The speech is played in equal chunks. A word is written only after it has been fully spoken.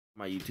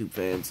my YouTube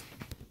fans,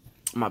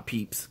 my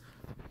peeps.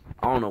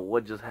 I don't know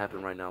what just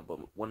happened right now, but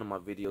one of my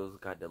videos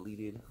got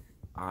deleted.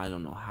 I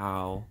don't know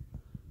how.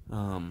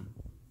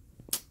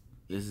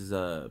 This is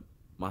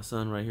my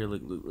son right here.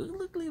 Look,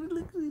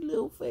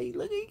 little face.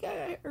 Look, he got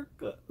a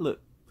haircut.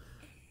 Look.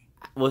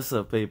 What's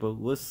up, paper?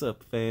 What's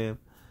up, fam?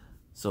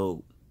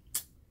 So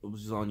it was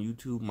just on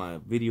YouTube. My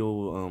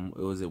video,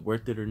 was it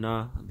worth it or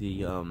not?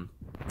 The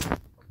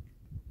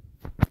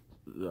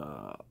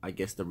I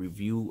guess the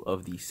review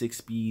of the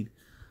 6-speed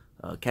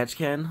catch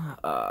can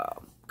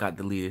got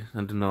deleted.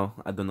 I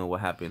don't know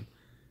what happened.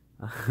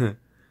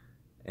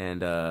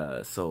 And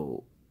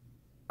so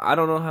I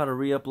don't know how to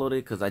re-upload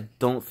it because I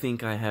don't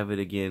think I have it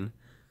again.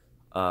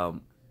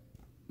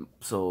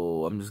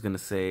 So I'm just gonna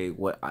say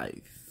what I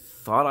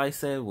thought I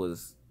said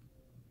was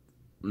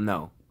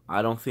no.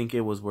 I don't think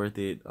it was worth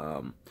it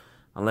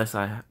unless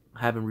I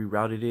haven't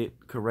rerouted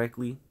it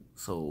correctly.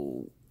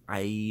 So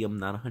I am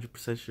not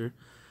 100% sure.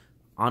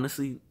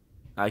 Honestly,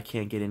 I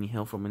can't get any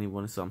help from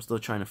anyone, so I'm still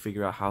trying to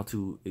figure out how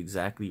to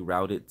exactly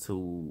route it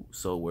to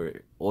so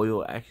where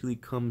oil actually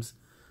comes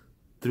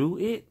through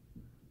it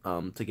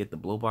to get the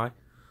blow by.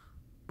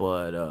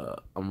 But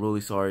I'm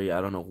really sorry. I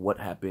don't know what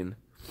happened.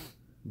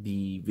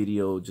 The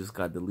video just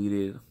got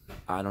deleted.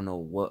 I don't know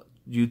what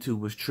YouTube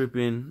was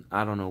tripping.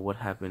 I don't know what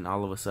happened.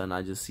 All of a sudden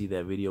I just see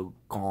that video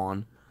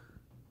gone.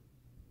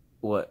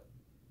 What?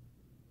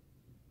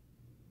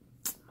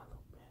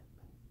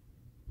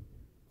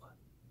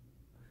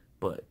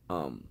 But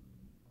I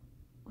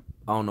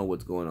don't know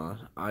what's going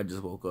on. I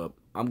just woke up.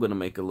 I'm gonna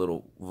make a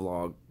little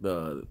vlog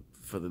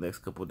for the next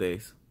couple of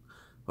days,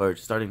 or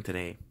starting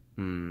today.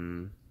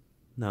 No,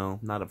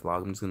 not a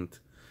vlog. I'm just gonna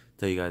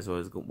tell you guys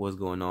what's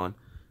going on.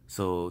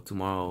 So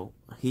tomorrow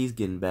he's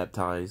getting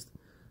baptized,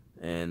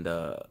 and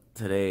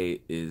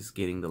today is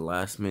getting the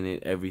last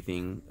minute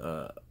everything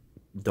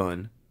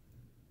done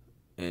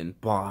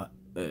and bought.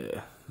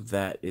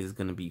 That is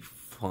gonna be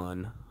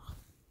fun,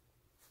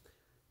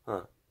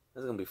 huh?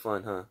 That's gonna be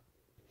fun, huh?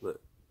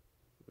 Look.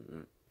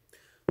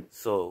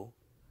 So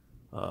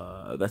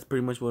that's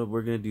pretty much what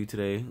we're gonna do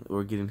today.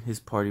 We're getting his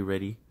party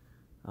ready.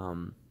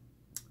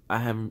 I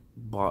haven't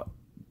bought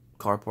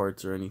car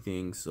parts or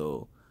anything,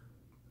 so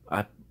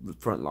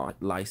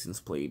front license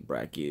plate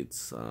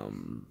brackets,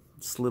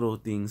 just little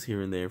things here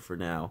and there for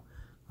now.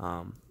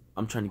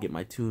 I'm trying to get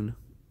my tune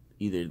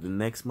either the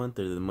next month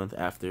or the month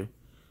after,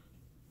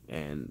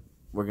 and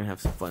we're gonna have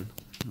some fun.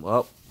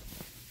 Well,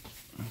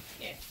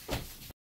 yeah.